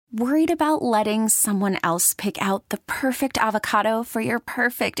Worried about letting someone else pick out the perfect avocado for your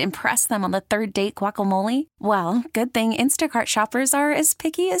perfect impress them on the third date guacamole? Well, good thing Instacart shoppers are as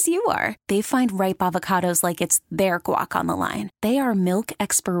picky as you are. They find ripe avocados like it's their guac on the line. They are milk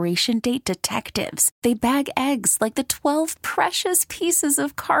expiration date detectives. They bag eggs like the 12 precious pieces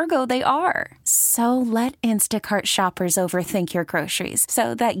of cargo they are. So let Instacart shoppers overthink your groceries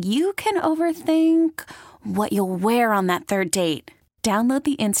so that you can overthink what you'll wear on that third date. Download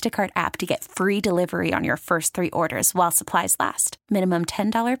the Instacart app to get free delivery on your first 3 orders while supplies last. Minimum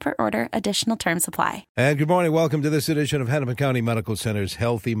 $10 per order. Additional terms apply. And good morning. Welcome to this edition of Hennepin County Medical Center's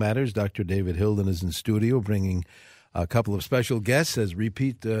Healthy Matters. Dr. David Hilden is in studio bringing a couple of special guests as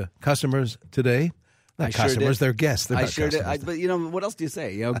repeat customers today. Not customers, they're guests. They're I not sure did. customers. But, what else do you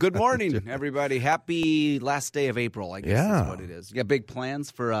say? Good morning, everybody. Happy last day of April, I guess is what it is. You got big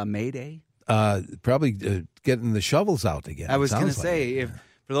plans for May Day? Probably getting the shovels out again. I was going to say,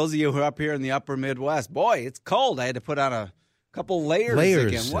 for those of you who are up here in the upper Midwest, boy, it's cold. I had to put on a couple layers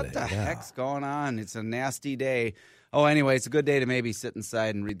again. Today, what the heck's going on? It's a nasty day. Oh, anyway, it's a good day to maybe sit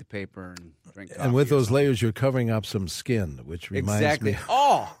inside and read the paper and drink coffee. And with those layers, you're covering up some skin, which reminds me.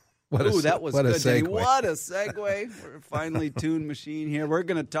 Oh, that was what good, a Jenny. segue. What a segue. We're a finely tuned machine here. We're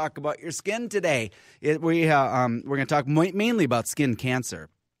going to talk about your skin today. We're going to talk mainly about skin cancer.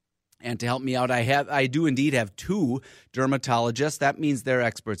 And to help me out, I do indeed have 2 dermatologists. That means they're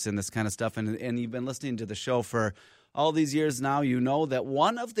experts in this kind of stuff. And you've been listening to the show for all these years now. You know that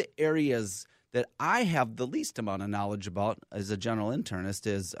one of the areas that I have the least amount of knowledge about as a general internist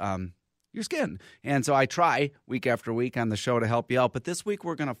is your skin. And so I try week after week on the show to help you out. But this week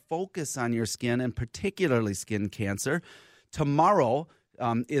we're going to focus on your skin and particularly skin cancer. Tomorrow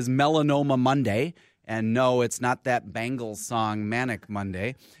is Melanoma Monday. And no, it's not that Bangles song, Manic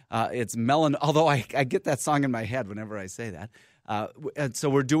Monday. It's although I get that song in my head whenever I say that. And so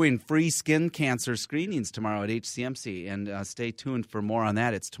we're doing free skin cancer screenings tomorrow at HCMC. And stay tuned for more on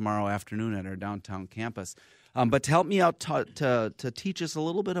that. It's tomorrow afternoon at our downtown campus. But to help me out to teach us a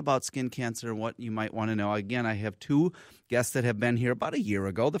little bit about skin cancer and what you might want to know, again, I have 2 guests that have been here about a year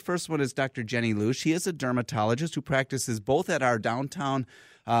ago. The first one is Dr. Jenny Liu. She is a dermatologist who practices both at our downtown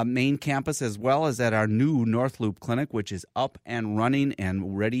main campus as well as at our new North Loop Clinic, which is up and running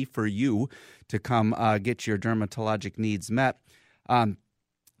and ready for you to come get your dermatologic needs met.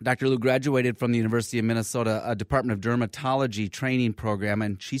 Dr. Liu graduated from the University of Minnesota Department of Dermatology training program,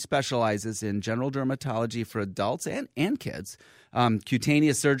 and she specializes in general dermatology for adults and kids,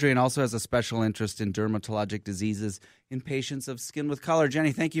 cutaneous surgery, and also has a special interest in dermatologic diseases in patients of skin with color.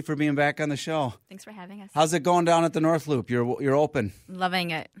 Jenny, thank you for being back on the show. Thanks for having us. How's it going down at the North Loop? You're open. Loving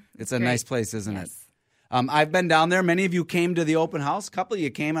it. It's a great. nice place, isn't Yes. it? I've been down there. Many of you came to the open house. A couple of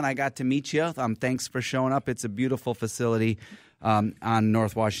you came, and I got to meet you. Thanks for showing up. It's a beautiful facility on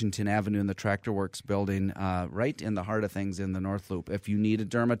North Washington Avenue in the Tractor Works building, right in the heart of things in the North Loop. If you need a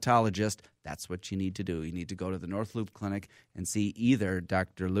dermatologist, that's what you need to do. You need to go to the North Loop Clinic and see either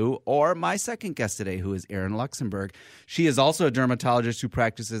Dr. Liu or my second guest today, who is Erin Luxenberg. She is also a dermatologist who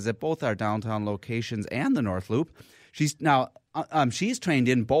practices at both our downtown locations and the North Loop. She's trained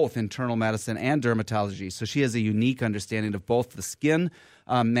in both internal medicine and dermatology, so she has a unique understanding of both the skin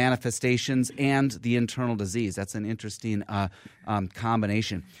manifestations and the internal disease. That's an interesting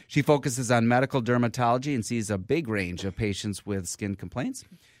combination. She focuses on medical dermatology and sees a big range of patients with skin complaints.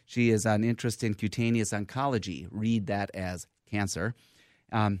 She has an interest in cutaneous oncology. Read that as cancer.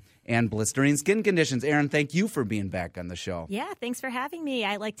 And blistering skin conditions. Erin, thank you for being back on the show. Yeah, thanks for having me.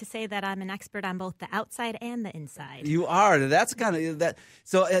 I like to say that I'm an expert on both the outside and the inside. You are. That's kind of that.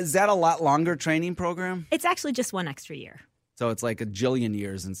 So is that a lot longer training program? It's actually just 1 extra year. So it's like a jillion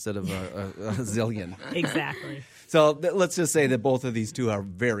years instead of a zillion. Exactly. So let's just say that both of these 2 are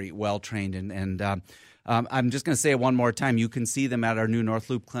very well trained, and I'm just going to say it one more time. You can see them at our new North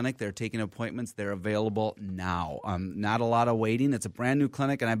Loop Clinic. They're taking appointments. They're available now. Not a lot of waiting. It's a brand new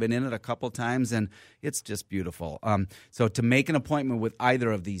clinic, and I've been in it a couple times, and it's just beautiful. So to make an appointment with either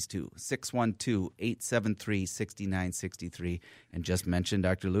of these 2, 612-873-6963, and just mention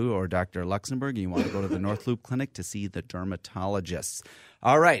Dr. Liu or Dr. Luxenberg. You want to go to the North Loop Clinic to see the dermatologists.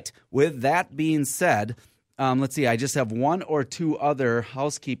 All right. With that being said, let's see. I just have 1 or 2 other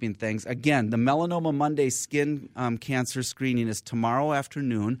housekeeping things. Again, the Melanoma Monday skin cancer screening is tomorrow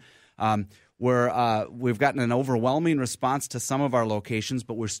afternoon. We've gotten an overwhelming response to some of our locations,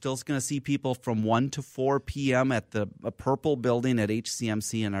 but we're still going to see people from 1 to 4 p.m. at the Purple Building at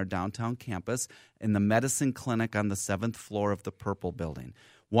HCMC in our downtown campus in the Medicine Clinic on the 7th floor of the Purple Building.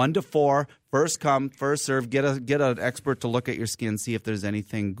 1 to 4, first come, first serve. Get an expert to look at your skin, see if there's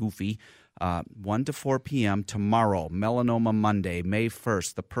anything goofy. 1 to 4 p.m. tomorrow, Melanoma Monday, May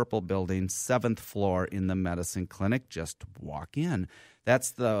 1st, the Purple Building, 7th floor in the Medicine Clinic. Just walk in.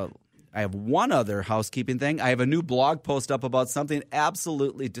 I have one other housekeeping thing. I have a new blog post up about something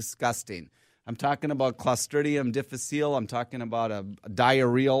absolutely disgusting. I'm talking about Clostridium difficile. I'm talking about a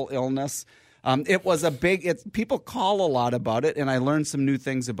diarrheal illness. It was people call a lot about it, and I learned some new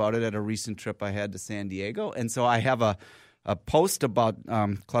things about it at a recent trip I had to San Diego. And so I have a post about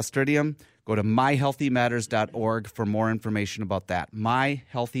Clostridium. Go to myhealthymatters.org for more information about that.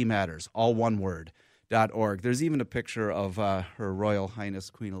 MyHealthyMatters, all one word. .org. There's even a picture of Her Royal Highness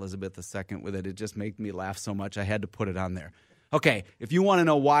Queen Elizabeth II with it. It just made me laugh so much I had to put it on there. Okay, if you want to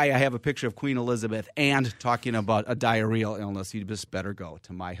know why I have a picture of Queen Elizabeth and talking about a diarrheal illness, you just better go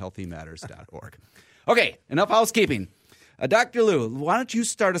to myhealthymatters.org. Okay, enough housekeeping. Dr. Lou, why don't you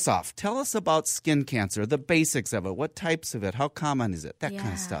start us off? Tell us about skin cancer, the basics of it, what types of it, how common is it, that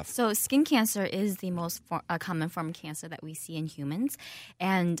kind of stuff. So skin cancer is the most common form of cancer that we see in humans,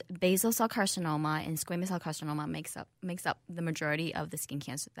 and basal cell carcinoma and squamous cell carcinoma makes up the majority of the skin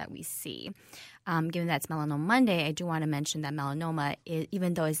cancer that we see. Given that it's Melanoma Monday, I do want to mention that melanoma,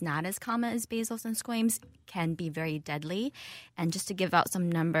 even though it's not as common as basals and squames, can be very deadly. And just to give out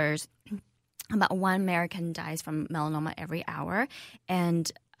some numbers, about 1 American dies from melanoma every hour,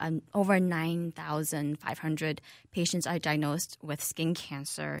 and over 9,500 patients are diagnosed with skin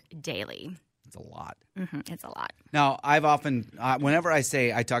cancer daily. It's a lot. Mm-hmm, it's a lot. Now, I've often, whenever I'm an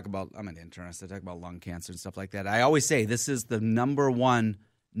internist, I talk about lung cancer and stuff like that. I always say this is the number one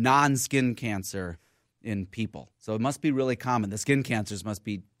non-skin cancer in people. So it must be really common. The skin cancers must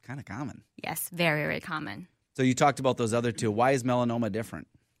be kind of common. Yes, very, very common. So you talked about those other two. Why is melanoma different?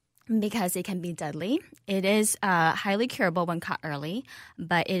 Because it can be deadly. It is highly curable when caught early,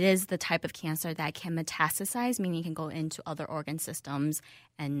 but it is the type of cancer that can metastasize, meaning it can go into other organ systems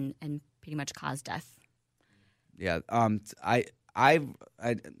and pretty much cause death. Yeah, I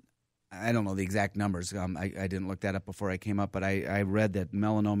don't know the exact numbers. I didn't look that up before I came up, but I read that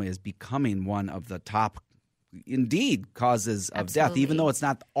melanoma is becoming one of the top, indeed, causes of death, even though it's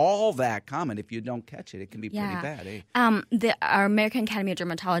not all that common. If you don't catch it, it can be pretty bad. Eh? Our American Academy of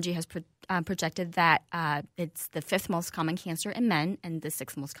Dermatology has projected that it's the 5th most common cancer in men and the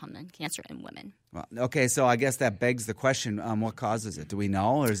 6th most common cancer in women. Well, okay, so I guess that begs the question, what causes it? Do we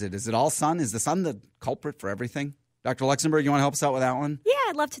know, or is it all sun? Is the sun the culprit for everything? Dr. Luxenberg, you want to help us out with that one? Yeah,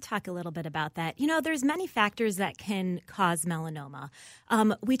 I'd love to talk a little bit about that. There's many factors that can cause melanoma.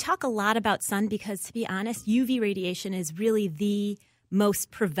 We talk a lot about sun because, to be honest, UV radiation is really the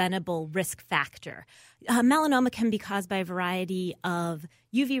most preventable risk factor. Melanoma can be caused by a variety of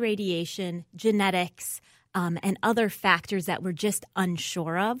UV radiation, genetics, and other factors that we're just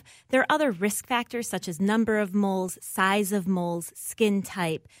unsure of. There are other risk factors such as number of moles, size of moles, skin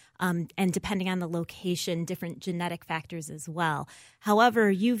type, and depending on the location, different genetic factors as well.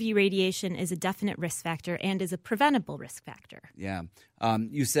 However, UV radiation is a definite risk factor and is a preventable risk factor. Yeah.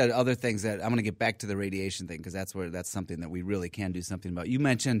 You said other things that I'm going to get back to the radiation thing because that's something that we really can do something about. You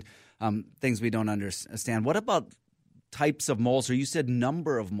mentioned things we don't understand. What about types of moles, or you said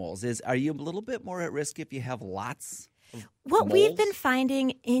number of moles? Are you a little bit more at risk if you have lots of What moles? We've been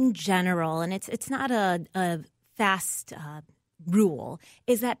finding in general, and it's not a fast rule,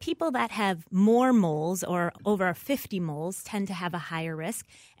 is that people that have more moles or over 50 moles tend to have a higher risk,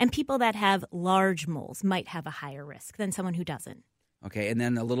 and people that have large moles might have a higher risk than someone who doesn't. Okay, and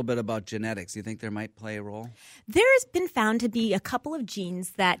then a little bit about genetics. You think there might play a role? There's been found to be a couple of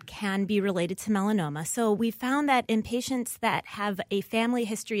genes that can be related to melanoma. So we found that in patients that have a family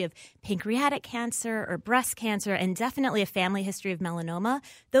history of pancreatic cancer or breast cancer, and definitely a family history of melanoma,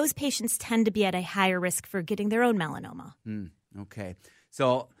 those patients tend to be at a higher risk for getting their own melanoma. Okay,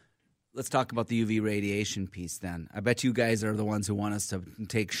 so let's talk about the UV radiation piece then. I bet you guys are the ones who want us to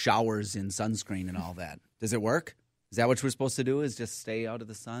take showers in sunscreen and all that. Does it work? Is that what we're supposed to do, is just stay out of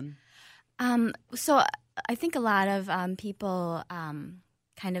the sun? So I think a lot of people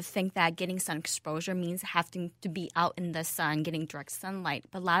kind of think that getting sun exposure means having to be out in the sun, getting direct sunlight.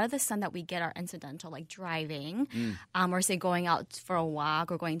 But a lot of the sun that we get are incidental, like driving, or say going out for a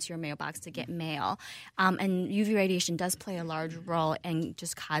walk or going to your mailbox to get mail. And UV radiation does play a large role in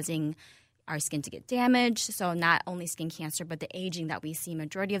just causing our skin to get damaged. So not only skin cancer, but the aging that we see.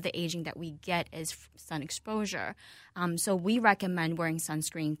 Majority of the aging that we get is sun exposure. So we recommend wearing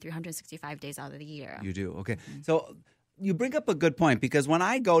sunscreen 365 days out of the year. You do? Okay. So you bring up a good point, because when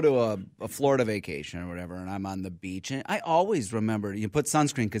I go to a Florida vacation or whatever and I'm on the beach, and I always remember you put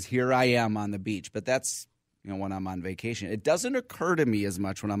sunscreen because here I am on the beach, but that's when I'm on vacation. It doesn't occur to me as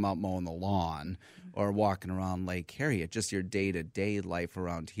much when I'm out mowing the lawn or walking around Lake Harriet, just your day-to-day life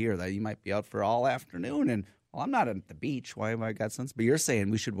around here, that you might be out for all afternoon and, well, I'm not at the beach. Why have I got sunscreen? But you're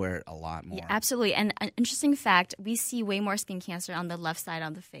saying we should wear it a lot more. Yeah, absolutely. And an interesting fact, we see way more skin cancer on the left side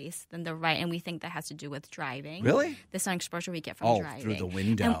of the face than the right, and we think that has to do with driving. Really? The sun exposure we get from driving. Through the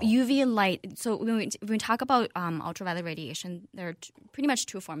window. And UV light. So when we talk about ultraviolet radiation, there are pretty much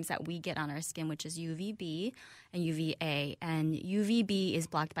two forms that we get on our skin, which is UVB and UVA. And UVB is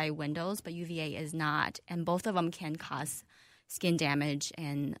blocked by windows, but UVA is not. And both of them can cause skin damage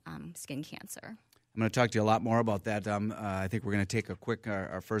and skin cancer. I'm going to talk to you a lot more about that. I think we're going to take a quick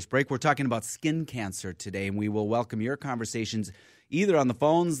our first break. We're talking about skin cancer today, and we will welcome your conversations either on the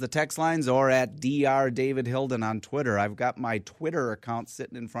phones, the text lines, or at Dr. David Hilden on Twitter. I've got my Twitter account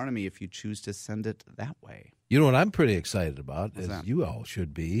sitting in front of me if you choose to send it that way. You know what I'm pretty excited about, you all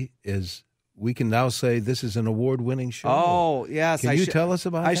should be, is we can now say this is an award-winning show. Oh, yes. Can you tell us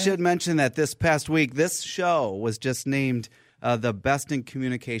about that? I should mention that this past week, this show was just named the Best in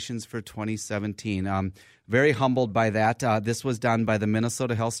Communications for 2017. Very humbled by that. This was done by the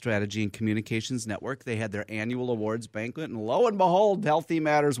Minnesota Health Strategy and Communications Network. They had their annual awards banquet, and lo and behold, Healthy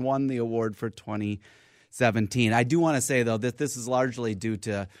Matters won the award for 2017. I do want to say, though, that this is largely due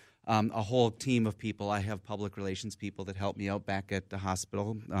to a whole team of people. I have public relations people that help me out back at the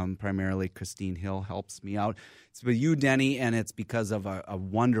hospital. Primarily, Christine Hill helps me out. It's with you, Denny, and it's because of a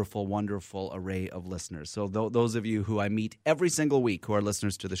wonderful, wonderful array of listeners. So those of you who I meet every single week who are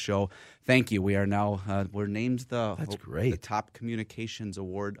listeners to the show, thank you. We are now we're named the Top Communications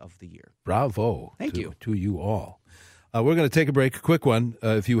Award of the Year. Bravo. Thank you to you all. We're going to take a break, a quick one.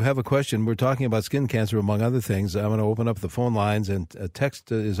 If you have a question, we're talking about skin cancer, among other things. I'm going to open up the phone lines, and a text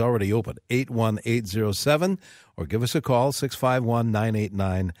is already open, 81807, or give us a call,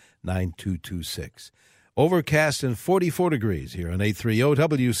 651-989-9226. Overcast and 44 degrees here on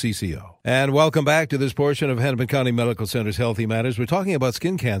 830 WCCO. And welcome back to this portion of Hennepin County Medical Center's Healthy Matters. We're talking about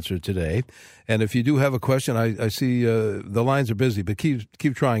skin cancer today. And if you do have a question, I see the lines are busy, but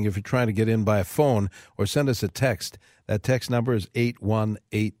keep trying if you're trying to get in by a phone or send us a text. That text number is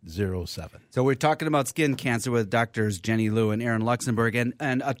 81807. So we're talking about skin cancer with Doctors Jenny Liu and Aaron Luxenberg.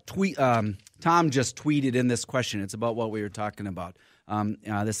 And a tweet, Tom just tweeted in this question. It's about what we were talking about.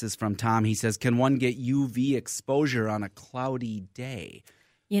 This is from Tom. He says, can one get UV exposure on a cloudy day?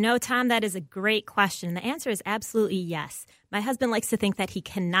 You know, Tom, that is a great question. The answer is absolutely yes. My husband likes to think that he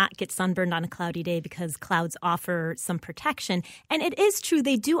cannot get sunburned on a cloudy day because clouds offer some protection. And it is true,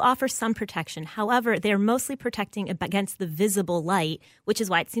 they do offer some protection. However, they're mostly protecting against the visible light, which is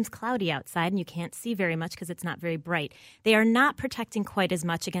why it seems cloudy outside and you can't see very much because it's not very bright. They are not protecting quite as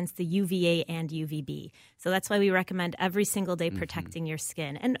much against the UVA and UVB. So that's why we recommend every single day protecting your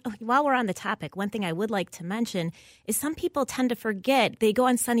skin. And while we're on the topic, one thing I would like to mention is some people tend to forget. They go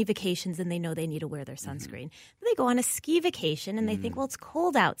on sunny vacations and they know they need to wear their sunscreen. They go on a ski vacation and they think, well, it's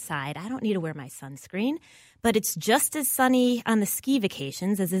cold outside. I don't need to wear my sunscreen. But it's just as sunny on the ski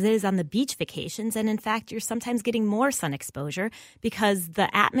vacations as it is on the beach vacations. And in fact, you're sometimes getting more sun exposure because the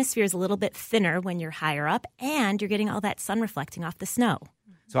atmosphere is a little bit thinner when you're higher up and you're getting all that sun reflecting off the snow.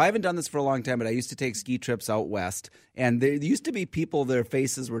 So I haven't done this for a long time, but I used to take ski trips out west. And there used to be people, their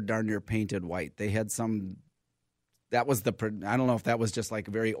faces were darn near painted white. They had some... That was I don't know if that was just like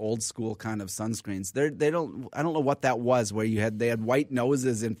a very old school kind of sunscreens. I don't know what that was where they had white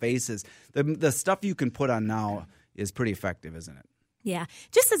noses and faces. The stuff you can put on now is pretty effective, isn't it? Yeah,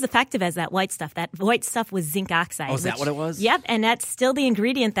 just as effective as that white stuff. That white stuff was zinc oxide. Oh, is that what it was? Yep, and that's still the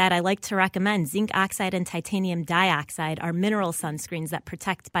ingredient that I like to recommend. Zinc oxide and titanium dioxide are mineral sunscreens that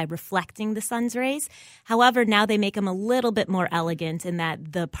protect by reflecting the sun's rays. However, now they make them a little bit more elegant in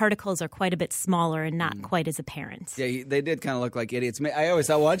that the particles are quite a bit smaller and not quite as apparent. Yeah, they did kind of look like idiots. I always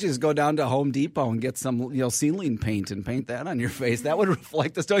thought, why don't you just go down to Home Depot and get some ceiling paint and paint that on your face? That would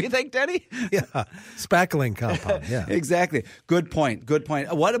reflect this, don't you think, Denny? Yeah, spackling compound, yeah. Exactly. Good point. Good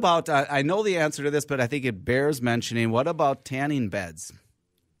point. What about, I know the answer to this, but I think it bears mentioning, what about tanning beds?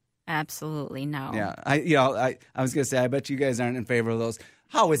 Absolutely no. Yeah. I was going to say, I bet you guys aren't in favor of those.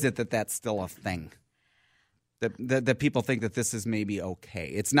 How is it that that's still a thing? That people think that this is maybe okay.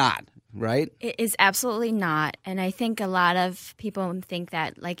 It's not, right? It is absolutely not. And I think a lot of people think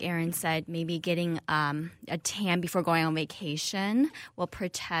that, like Aaron said, maybe getting a tan before going on vacation will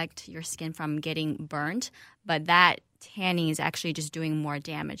protect your skin from getting burnt. But that tanning is actually just doing more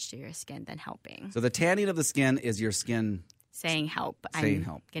damage to your skin than helping. So the tanning of the skin is your skin saying help.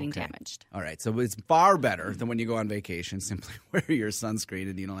 Getting damaged. All right. So it's far better than when you go on vacation. Simply wear your sunscreen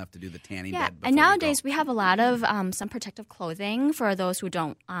and you don't have to do the tanning bed. And nowadays we have a lot of sun protective clothing for those who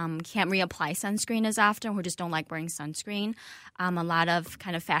can't reapply sunscreen as often, who just don't like wearing sunscreen. A lot of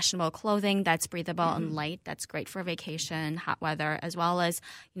kind of fashionable clothing that's breathable and light. That's great for vacation, hot weather, as well as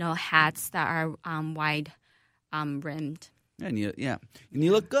hats that are wide rimmed. And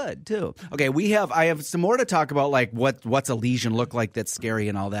you look good too. Okay, I have some more to talk about, like what's a lesion look like that's scary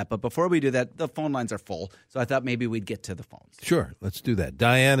and all that. But before we do that, the phone lines are full, so I thought maybe we'd get to the phones. Sure, let's do that.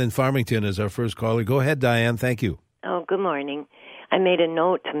 Diane in Farmington is our first caller. Go ahead, Diane. Thank you. Oh, good morning. I made a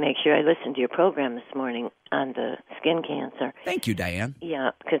note to make sure I listened to your program this morning on the skin cancer. Thank you, Diane.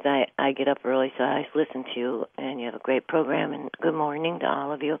 Yeah, because I get up early, so I listen to you, and you have a great program. And good morning to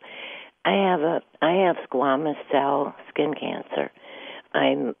all of you. I have squamous cell skin cancer.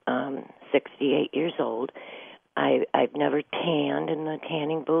 I'm 68 years old. I've never tanned in the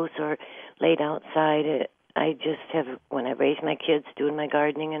tanning booth or laid outside. I just have, when I raised my kids, doing my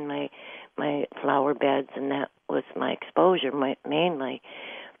gardening and my flower beds, and that was my exposure mainly.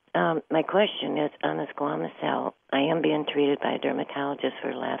 My question is, on the squamous cell, I am being treated by a dermatologist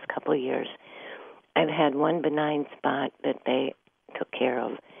for the last couple of years. I've had one benign spot that they took care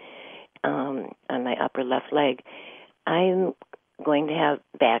of on my upper left leg. I'm going to have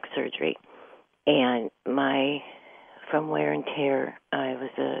back surgery, and from wear and tear, I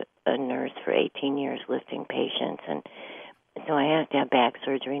was a nurse for 18 years lifting patients, and so I have to have back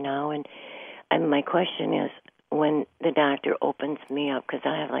surgery now. And my question is, when the doctor opens me up, because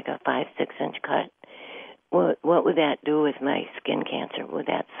I have like a 5-6 inch cut, what would that do with my skin cancer? Would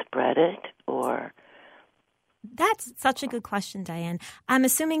that spread it, or? That's such a good question, Diane. I'm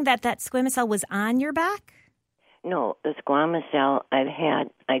assuming that squamous cell was on your back? No, the squamous cell I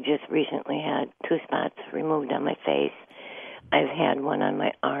just recently had 2 spots removed on my face. I've had one on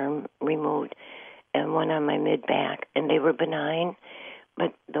my arm removed and one on my mid-back, and they were benign,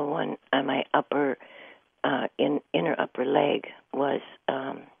 but the one on my inner upper leg was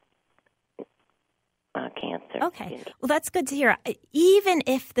cancer. Okay. Well, that's good to hear. Even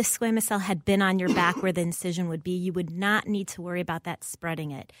if the squamous cell had been on your back where the incision would be, you would not need to worry about that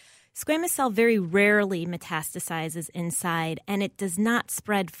spreading it. Squamous cell very rarely metastasizes inside, and it does not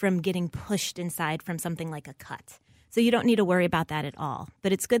spread from getting pushed inside from something like a cut. So you don't need to worry about that at all.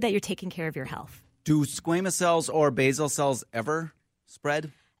 But it's good that you're taking care of your health. Do squamous cells or basal cells ever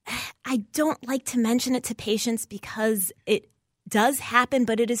spread? I don't like to mention it to patients because it does happen,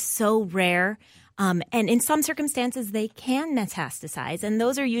 but it is so rare. And in some circumstances, they can metastasize, and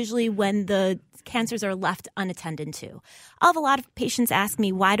those are usually when the cancers are left unattended to. I'll have a lot of patients ask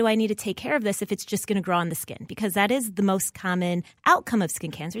me, why do I need to take care of this if it's just going to grow on the skin? Because that is the most common outcome of skin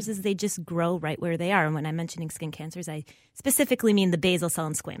cancers, is they just grow right where they are. And when I'm mentioning skin cancers, I specifically mean the basal cell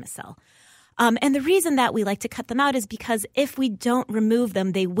and squamous cell. And the reason that we like to cut them out is because if we don't remove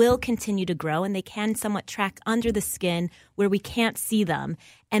them, they will continue to grow, and they can somewhat track under the skin where we can't see them.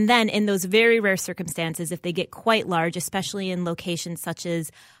 And then in those very rare circumstances, if they get quite large, especially in locations such as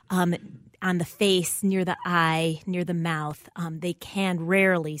on the face, near the eye, near the mouth, they can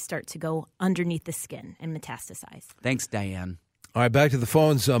rarely start to go underneath the skin and metastasize. Thanks, Diane. All right, back to the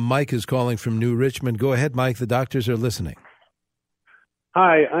phones. Mike is calling from New Richmond. Go ahead, Mike. The doctors are listening.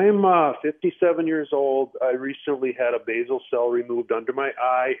 Hi, I'm 57 years old. I recently had a basal cell removed under my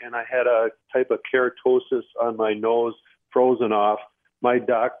eye, and I had a type of keratosis on my nose frozen off. My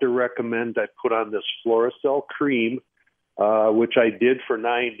doctor recommended I put on this Floracell cream, which I did for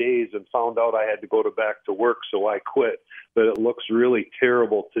 9 days and found out I had to go back to work, so I quit. But it looks really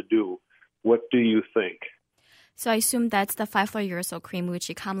terrible to do. What do you think? So I assume that's the 5-fluorouracil cream, which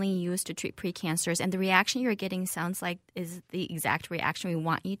you commonly use to treat precancers. And the reaction you're getting sounds like is the exact reaction we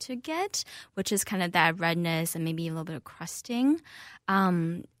want you to get, which is kind of that redness and maybe a little bit of crusting.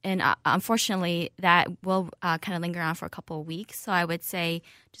 And unfortunately, that will kind of linger on for a couple of weeks. So I would say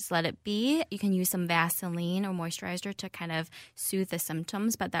just let it be. You can use some Vaseline or moisturizer to kind of soothe the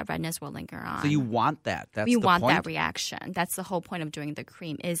symptoms, but that redness will linger on. So you want that. We want that reaction. That's the whole point of doing the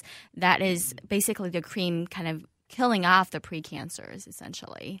cream, is basically the cream kind of killing off the precancers,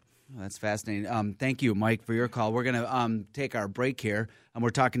 essentially. That's fascinating. Thank you, Mike, for your call. We're going to take our break here, and we're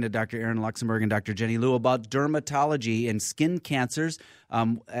talking to Dr. Aaron Luxenberg and Dr. Jenny Liu about dermatology and skin cancers.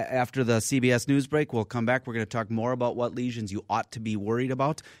 After the CBS News break, we'll come back. We're going to talk more about what lesions you ought to be worried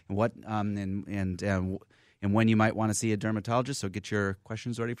about and what and when you might want to see a dermatologist. So get your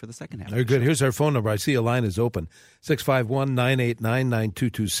questions ready for the second half. Very good. Here's our phone number. I see a line is open,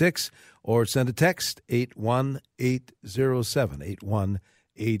 651-989-9226, or send a text, 81807,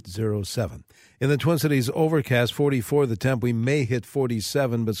 877. In the Twin Cities, overcast, 44 the temp. We may hit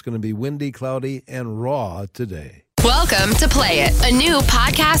 47, but it's going to be windy, cloudy, and raw today. Welcome to Play It, a new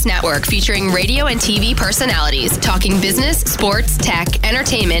podcast network featuring radio and TV personalities talking business, sports, tech,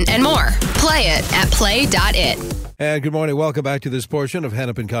 entertainment, and more. Play it at play.it. And good morning. Welcome back to this portion of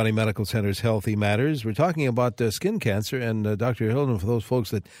Hennepin County Medical Center's Healthy Matters. We're talking about skin cancer. And Dr. Hilden, for those folks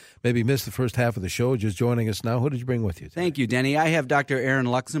that maybe missed the first half of the show, just joining us now, who did you bring with you today? Thank you, Denny. I have Dr. Aaron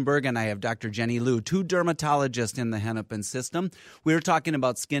Luxenberg and I have Dr. Jenny Liu, two dermatologists in the Hennepin system. We're talking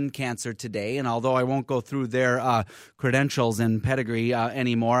about skin cancer today. And although I won't go through their credentials and pedigree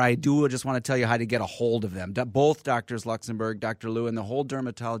anymore, I do just want to tell you how to get a hold of them. Both Drs. Luxenberg, Dr. Liu, and the whole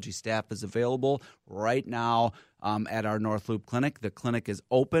dermatology staff is available right now at our North Loop Clinic. The clinic is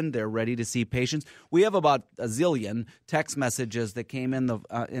open. They're ready to see patients. We have about a zillion text messages that came in,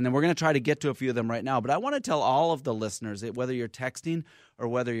 and then we're going to try to get to a few of them right now. But I want to tell all of the listeners that whether you're texting or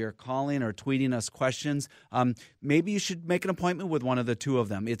whether you're calling or tweeting us questions, maybe you should make an appointment with one of the two of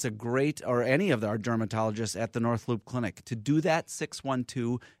them. It's a great, or any of our dermatologists at the North Loop Clinic. To do that,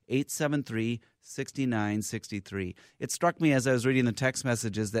 612-873-6963. It struck me as I was reading the text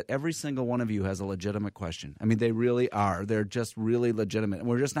messages that every single one of you has a legitimate question. I mean, they really are. They're just really legitimate. And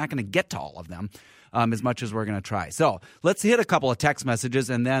we're just not going to get to all of them as much as we're going to try. So let's hit a couple of text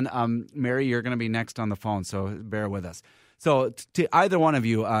messages, and then, Mary, you're going to be next on the phone, so bear with us. So to either one of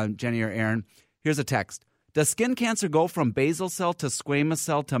you, Jenny or Aaron, here's a text. Does skin cancer go from basal cell to squamous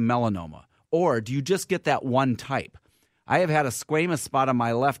cell to melanoma? Or do you just get that one type? I have had a squamous spot on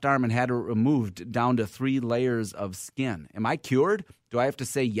my left arm and had it removed down to 3 layers of skin. Am I cured? Do I have to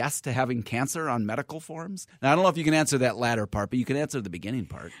say yes to having cancer on medical forms? Now, I don't know if you can answer that latter part, but you can answer the beginning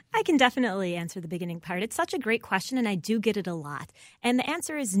part. I can definitely answer the beginning part. It's such a great question, and I do get it a lot. And the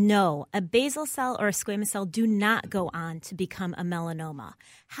answer is no. A basal cell or a squamous cell do not go on to become a melanoma.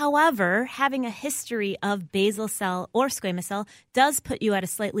 However, having a history of basal cell or squamous cell does put you at a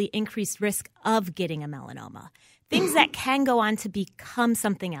slightly increased risk of getting a melanoma. Things that can go on to become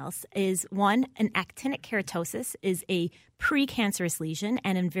something else is, one, an actinic keratosis is a precancerous lesion,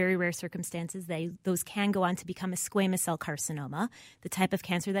 and in very rare circumstances, those can go on to become a squamous cell carcinoma, the type of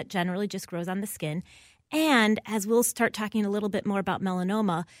cancer that generally just grows on the skin. And as we'll start talking a little bit more about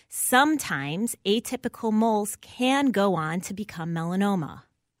melanoma, sometimes atypical moles can go on to become melanoma.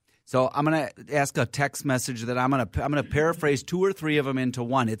 So I'm going to ask a text message that I'm going to paraphrase 2 or 3 of them into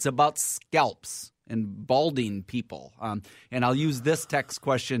one. It's about scalps and balding people. And I'll use this text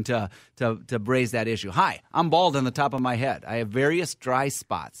question to raise that issue. Hi, I'm bald on the top of my head. I have various dry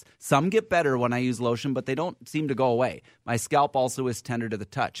spots. Some get better when I use lotion, but they don't seem to go away. My scalp also is tender to the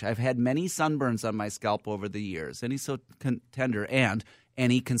touch. I've had many sunburns on my scalp over the years. Any so tender, and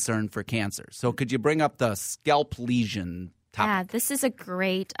any concern for cancer. So could you bring up the scalp lesion topic? Yeah, this is a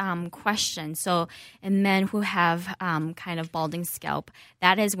great question. So in men who have kind of balding scalp,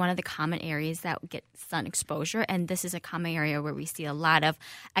 that is one of the common areas that get sun exposure. And this is a common area where we see a lot of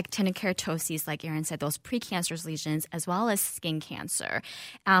actinic keratoses, like Aaron said, those precancerous lesions, as well as skin cancer.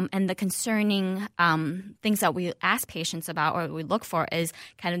 And the concerning things that we ask patients about or we look for is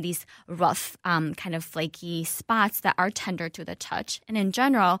kind of these rough, kind of flaky spots that are tender to the touch. And in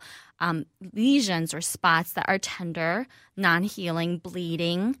general, lesions or spots that are tender, non-healing,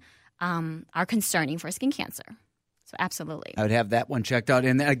 bleeding are concerning for skin cancer. So absolutely. I would have that one checked out.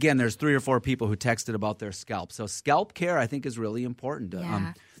 And again, there's 3 or 4 people who texted about their scalp. So scalp care, I think, is really important.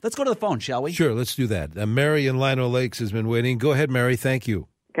 Yeah. Let's go to the phone, shall we? Sure, let's do that. Mary in Lino Lakes has been waiting. Go ahead, Mary. Thank you.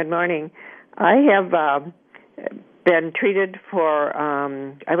 Good morning. I have been treated for,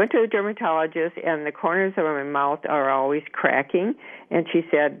 I went to a dermatologist, and the corners of my mouth are always cracking. And she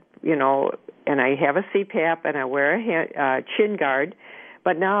said, you know, and I have a CPAP, and I wear a chin guard.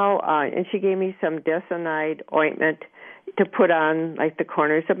 But now, and she gave me some Desonide ointment to put on, like, the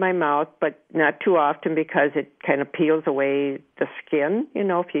corners of my mouth, but not too often because it kind of peels away the skin, you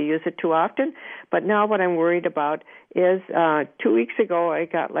know, if you use it too often. But now what I'm worried about is 2 weeks ago I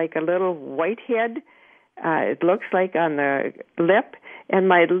got, like, a little whitehead. It looks like on the lip, and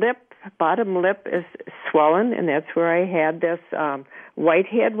my bottom lip is swollen, and that's where I had this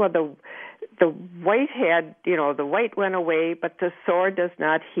whitehead. Well, the whitehead, you know, the white went away, but the sore does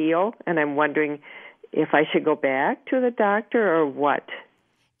not heal, and I'm wondering if I should go back to the doctor or what.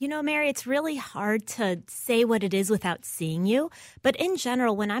 You know, Mary, it's really hard to say what it is without seeing you. But in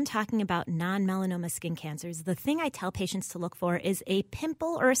general, when I'm talking about non-melanoma skin cancers, the thing I tell patients to look for is a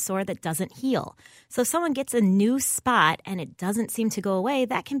pimple or a sore that doesn't heal. So if someone gets a new spot and it doesn't seem to go away,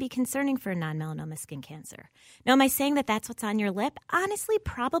 that can be concerning for a non-melanoma skin cancer. Now, am I saying that that's what's on your lip? Honestly,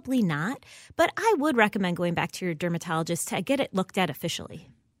 probably not. But I would recommend going back to your dermatologist to get it looked at officially.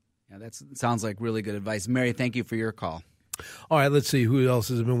 Yeah, that sounds like really good advice. Mary, thank you for your call. All right, let's see who else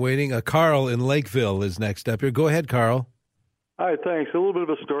has been waiting. Carl in Lakeville is next up here. Go ahead, Carl. Hi, thanks. A little bit of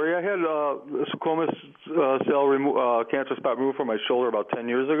a story. I had a squamous cell cancer spot removed from my shoulder about 10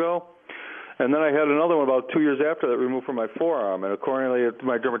 years ago. And then I had another one about 2 years after that removed from my forearm. And accordingly to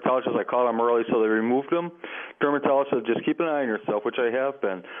my dermatologist, I caught them early, so they removed them. Dermatologist said, just keep an eye on yourself, which I have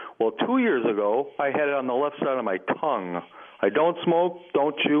been. Well, 2 years ago, I had it on the left side of my tongue. I don't smoke,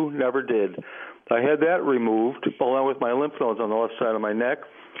 don't chew, never did. I had that removed along with my lymph nodes on the left side of my neck.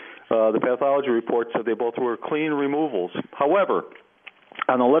 The pathology report said they both were clean removals. However,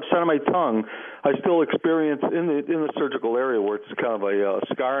 on the left side of my tongue, I still experience in the surgical area where it's kind of a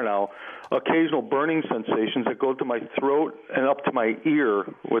scar now, occasional burning sensations that go to my throat and up to my ear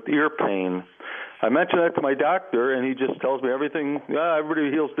with ear pain. I mentioned that to my doctor, and he just tells me everybody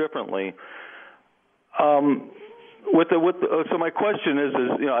heals differently. So my question is,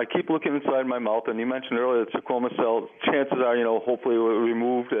 I keep looking inside my mouth, and you mentioned earlier that sarcoma cell, chances are, hopefully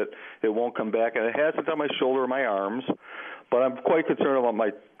removed, it won't come back, and it hasn't on my shoulder or my arms, but I'm quite concerned about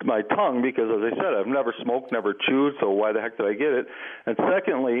my tongue because, as I said, I've never smoked, never chewed, so why the heck did I get it? And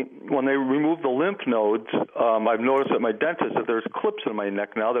secondly, when they remove the lymph nodes, I've noticed at my dentist that there's clips in my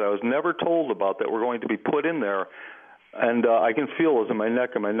neck now that I was never told about that were going to be put in there, and I can feel those in my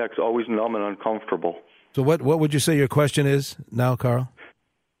neck, and my neck's always numb and uncomfortable. So what would you say your question is now, Carl?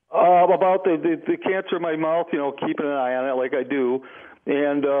 About the cancer in my mouth, keeping an eye on it like I do,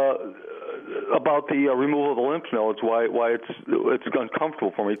 and about the removal of the lymph nodes, why it's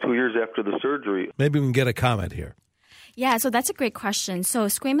uncomfortable for me 2 years after the surgery. Maybe we can get a comment here. Yeah, so that's a great question. So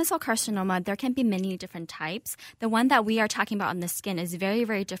squamous cell carcinoma, there can be many different types. The one that we are talking about on the skin is very,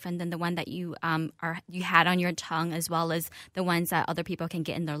 very different than the one that you had on your tongue, as well as the ones that other people can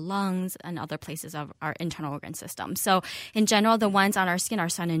get in their lungs and other places of our internal organ system. So in general, the ones on our skin are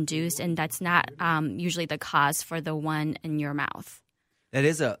sun-induced, and that's not usually the cause for the one in your mouth.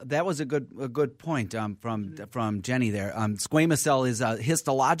 That was a good point from Jenny there. Squamous cell is a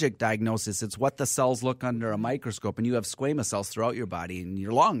histologic diagnosis. It's what the cells look under a microscope, and you have squamous cells throughout your body, in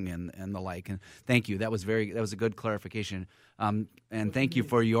your lung and the like. And thank you. That was a good clarification. And thank you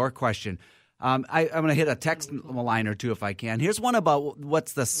for your question. I'm going to hit a text line or two if I can. Here's one about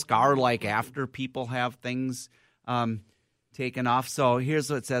what's the scar like after people have things taken off. So here's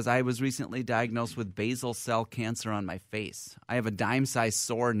what it says. I was recently diagnosed with basal cell cancer on my face. I have a dime-sized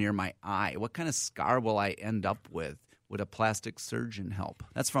sore near my eye. What kind of scar will I end up with? Would a plastic surgeon help?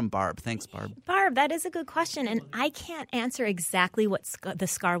 That's from Barb. Thanks, Barb. Barb, that is a good question, and I can't answer exactly what the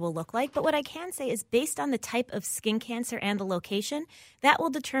scar will look like, but what I can say is based on the type of skin cancer and the location, that will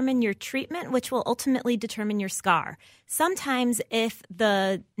determine your treatment, which will ultimately determine your scar. Sometimes if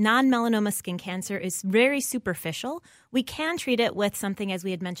the non-melanoma skin cancer is very superficial, we can treat it with something, as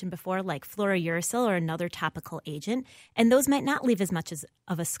we had mentioned before, like fluorouracil or another topical agent, and those might not leave as much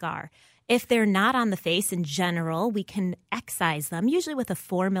of a scar. If they're not on the face in general, we can excise them, usually with a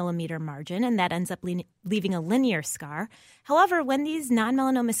 4-millimeter margin, and that ends up leaving a linear scar. However, when these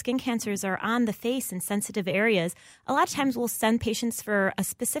non-melanoma skin cancers are on the face in sensitive areas, a lot of times we'll send patients for a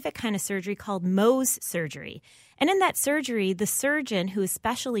specific kind of surgery called Mohs surgery. And in that surgery, the surgeon who is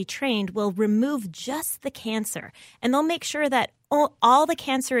specially trained will remove just the cancer, and they'll make sure that all the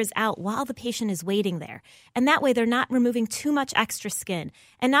cancer is out while the patient is waiting there. And that way, they're not removing too much extra skin.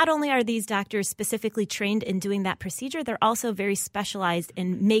 And not only are these doctors specifically trained in doing that procedure, they're also very specialized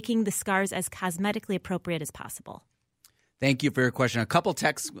in making the scars as cosmetically appropriate as possible. Thank you for your question. A couple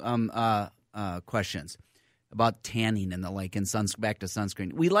text questions about tanning and the like, and back to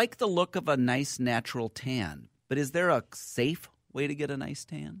sunscreen. We like the look of a nice natural tan, but is there a safe way to get a nice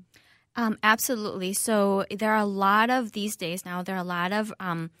tan? Absolutely. So there are a lot of these days now. There are a lot of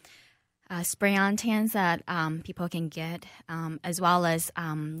spray-on tans that people can get, as well as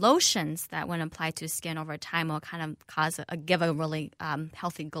lotions that, when applied to skin over time, will kind of give a really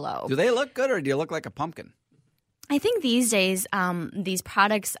healthy glow. Do they look good, or do you look like a pumpkin? I think these days these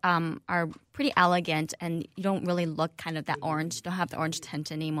products are pretty elegant, and you don't really look kind of that orange, don't have the orange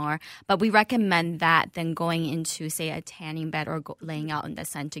tint anymore. But we recommend that than going into, say, a tanning bed or laying out in the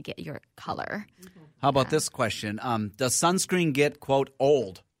sun to get your color. How about this question? Does sunscreen get, quote,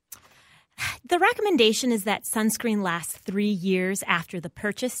 old? The recommendation is that sunscreen lasts 3 years after the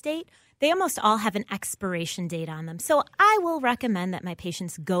purchase date. They almost all have an expiration date on them. So I will recommend that my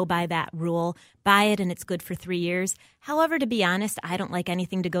patients go by that rule, buy it, and it's good for 3 years. However, to be honest, I don't like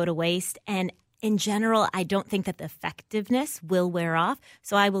anything to go to waste. And in general, I don't think that the effectiveness will wear off,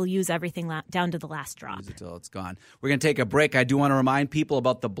 so I will use everything down to the last drop. Use it till it's gone. We're going to take a break. I do want to remind people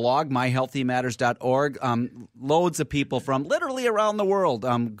about the blog, myhealthymatters.org. Loads of people from literally around the world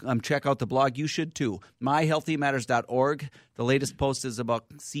check out the blog. You should too. myhealthymatters.org. The latest post is about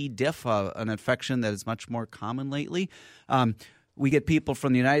C. diff, an infection that is much more common lately. We get people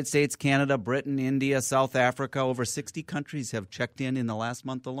from the United States, Canada, Britain, India, South Africa. Over 60 countries have checked in the last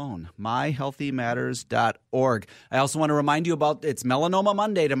month alone. myhealthymatters.org. I also want to remind you about it's Melanoma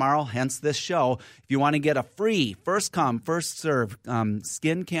Monday tomorrow, hence this show. If you want to get a free, first come, first serve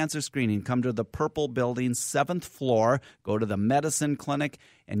skin cancer screening, come to the Purple Building, 7th floor. Go to the Medicine Clinic,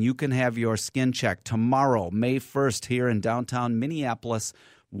 and you can have your skin checked tomorrow, May 1st, here in downtown Minneapolis.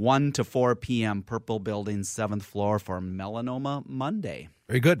 1 to 4 p.m., Purple Building, 7th floor for Melanoma Monday.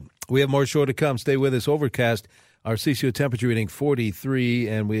 Very good. We have more show to come. Stay with us. Overcast. Our CCO temperature reading 43,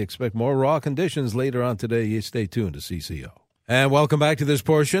 and we expect more raw conditions later on today. You stay tuned to CCO. And welcome back to this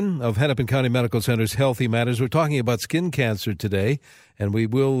portion of Hennepin County Medical Center's Healthy Matters. We're talking about skin cancer today, and we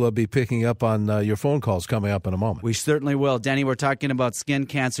will be picking up on your phone calls coming up in a moment. We certainly will. Denny, we're talking about skin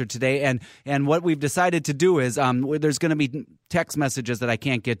cancer today, and what we've decided to do is there's going to be text messages that I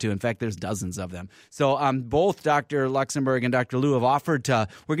can't get to. In fact, there's dozens of them. So both Dr. Luxenberg and Dr. Liu have offered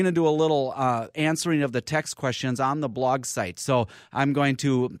we're going to do a little answering of the text questions on the blog site. So I'm going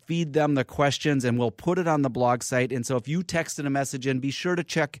to feed them the questions, and we'll put it on the blog site. And so if you texted a message in, be sure to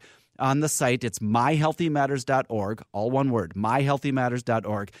check on the site. It's myhealthymatters.org, all one word,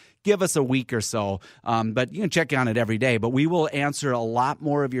 myhealthymatters.org. Give us a week or so, but you can check on it every day. But we will answer a lot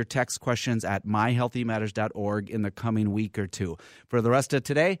more of your text questions at myhealthymatters.org in the coming week or two. For the rest of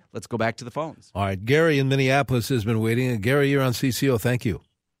today, let's go back to the phones. All right, Gary in Minneapolis has been waiting. Gary, you're on CCO. Thank you.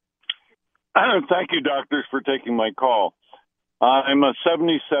 Thank you, doctors, for taking my call. I'm a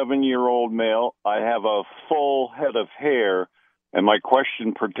 77-year-old male. I have a full head of hair, and my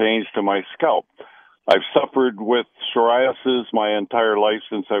question pertains to my scalp. I've suffered with psoriasis my entire life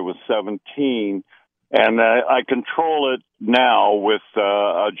since I was 17, and I control it now with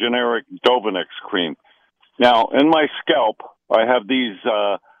a generic Dovinex cream. Now, in my scalp, I have these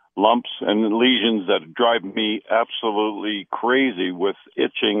lumps and lesions that drive me absolutely crazy with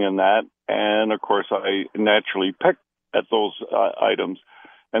itching and that, and, of course, I naturally pick at those items,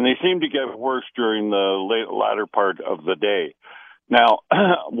 and they seem to get worse during the latter part of the day. Now,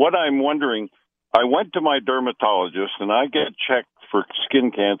 what I'm wondering, I went to my dermatologist, and I get checked for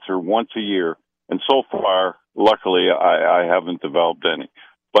skin cancer once a year, and so far, luckily, I haven't developed any.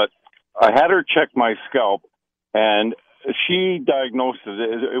 But I had her check my scalp, and she diagnosed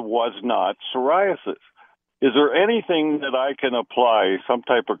it was not psoriasis. Is there anything that I can apply, some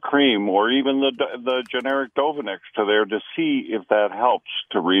type of cream or even the generic Dovinex to there to see if that helps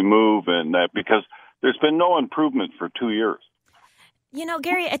to remove and that? Because there's been no improvement for 2 years. You know,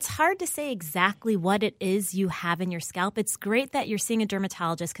 Gary, it's hard to say exactly what it is you have in your scalp. It's great that you're seeing a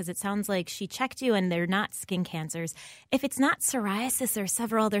dermatologist because it sounds like she checked you and they're not skin cancers. If it's not psoriasis, there are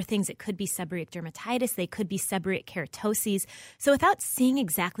several other things. It could be seborrheic dermatitis. They could be seborrheic keratoses. So without seeing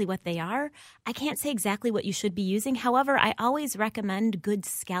exactly what they are, I can't say exactly what you should be using. However, I always recommend good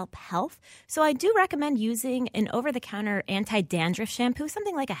scalp health. So I do recommend using an over-the-counter anti-dandruff shampoo,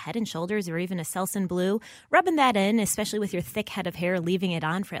 something like a Head & Shoulders or even a Selsun Blue. Rubbing that in, especially with your thick head of hair, leaving it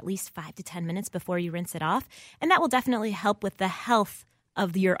on for at least 5 to 10 minutes before you rinse it off. And that will definitely help with the health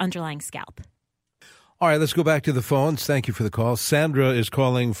of your underlying scalp. All right, let's go back to the phones. Thank you for the call. Sandra is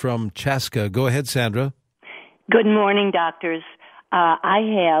calling from Chaska. Go ahead, Sandra. Good morning, doctors. I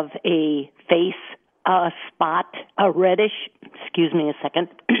have a face spot, a reddish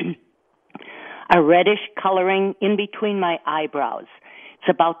coloring in between my eyebrows. It's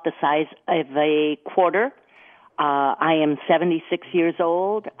about the size of a quarter. I am 76 years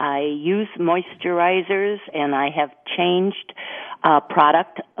old. I use moisturizers, and I have changed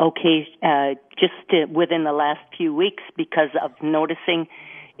product within the last few weeks because of noticing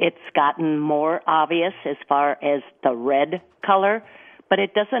it's gotten more obvious as far as the red color, but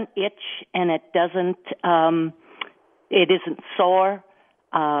it doesn't itch and it isn't sore.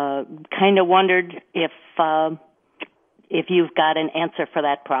 Kind of wondered if you've got an answer for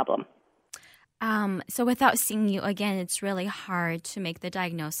that problem. So without seeing you again, it's really hard to make the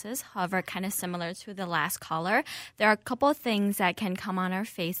diagnosis. However, kind of similar to the last caller, there are a couple of things that can come on our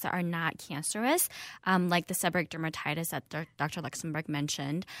face that are not cancerous, like the seborrheic dermatitis that Dr. Luxenberg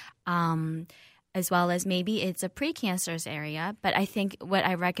mentioned, as well as maybe it's a precancerous area. But I think what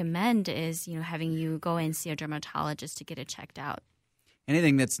I recommend is, having you go and see a dermatologist to get it checked out.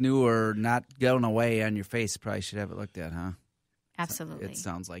 Anything that's new or not going away on your face, probably should have it looked at, huh? Absolutely. It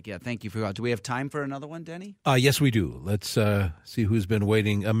sounds like. Yeah, thank you for. Do we have time for another one, Denny? Yes, we do. Let's see who's been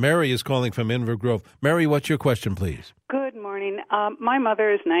waiting. Mary is calling from Inver Grove. Mary, what's your question, please? Good morning. My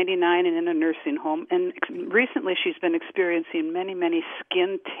mother is 99 and in a nursing home, and recently she's been experiencing many, many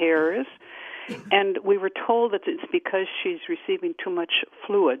skin tears. And we were told that it's because she's receiving too much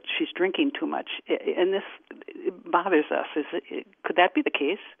fluid. She's drinking too much. And this bothers us. Could that be the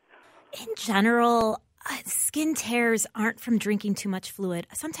case? In general, skin tears aren't from drinking too much fluid.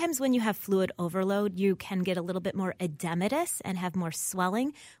 Sometimes when you have fluid overload, you can get a little bit more edematous and have more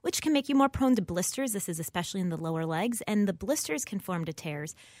swelling, which can make you more prone to blisters. This is especially in the lower legs, and the blisters can form to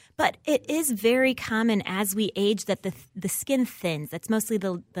tears. But it is very common as we age that the skin thins. That's mostly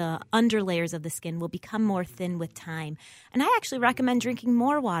the underlayers of the skin will become more thin with time. And I actually recommend drinking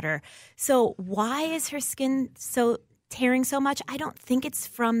more water. So why is her skin tearing so much? I don't think it's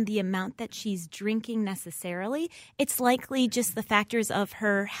from the amount that she's drinking necessarily. It's likely just the factors of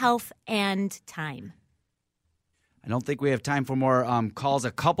her health and time. I don't think we have time for more calls.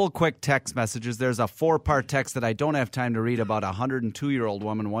 A couple quick text messages. There's a 4-part text that I don't have time to read about a 102-year-old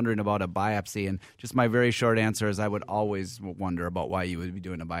woman wondering about a biopsy. And just my very short answer is I would always wonder about why you would be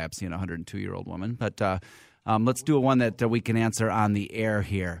doing a biopsy in a 102-year-old woman. But let's do one that we can answer on the air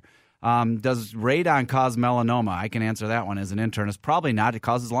here. Does radon cause melanoma? I can answer that one as an internist. Probably not. It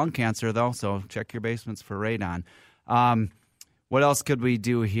causes lung cancer, though, so check your basements for radon. What else could we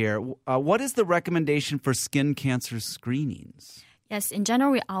do here? What is the recommendation for skin cancer screenings? Yes, in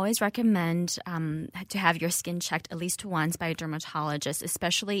general, we always recommend to have your skin checked at least once by a dermatologist,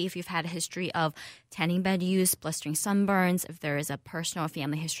 especially if you've had a history of tanning bed use, blistering sunburns, if there is a personal or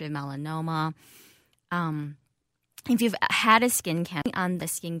family history of melanoma. If you've had a skin cancer on the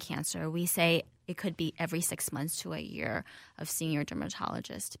skin cancer, we say it could be every 6 months to a year of seeing your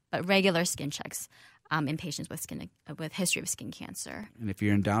dermatologist, but regular skin checks in patients with history of skin cancer. And if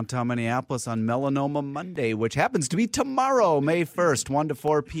you're in downtown Minneapolis on Melanoma Monday, which happens to be tomorrow, May 1st, 1 to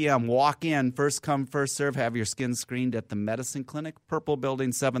 4 p.m., walk in, first come, first serve, have your skin screened at the Medicine Clinic, Purple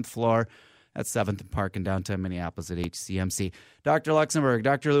Building, 7th floor. That's 7th and Park in downtown Minneapolis at HCMC. Dr. Luxenberg,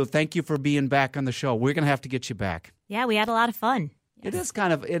 Dr. Lou, thank you for being back on the show. We're going to have to get you back. Yeah, we had a lot of fun. Yes.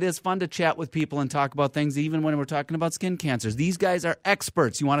 It is fun to chat with people and talk about things, even when we're talking about skin cancers. These guys are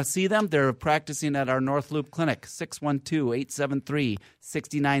experts. You want to see them? They're practicing at our North Loop Clinic,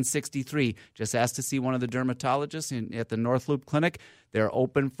 612-873-6963. Just ask to see one of the dermatologists at the North Loop Clinic. They're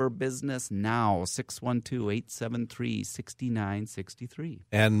open for business now, 612-873-6963.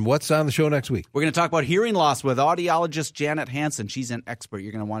 And what's on the show next week? We're going to talk about hearing loss with audiologist Janet Hansen. She's an expert.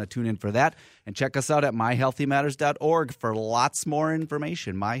 You're going to want to tune in for that. And check us out at myhealthymatters.org for lots more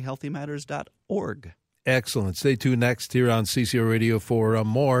information, myhealthymatters.org. Excellent. Stay tuned next here on CCO Radio for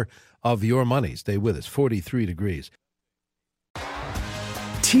more of Your Money. Stay with us. 43 degrees.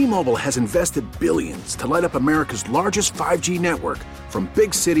 T-Mobile has invested billions to light up America's largest 5G network, from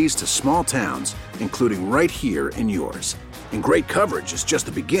big cities to small towns, including right here in yours. And great coverage is just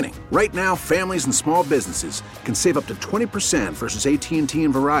the beginning. Right now, families and small businesses can save up to 20% versus AT&T and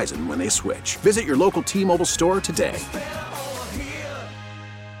Verizon when they switch. Visit your local T-Mobile store today.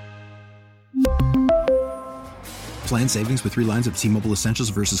 Plan savings with 3 lines of T-Mobile Essentials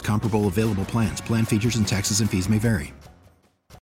versus comparable available plans. Plan features and taxes and fees may vary.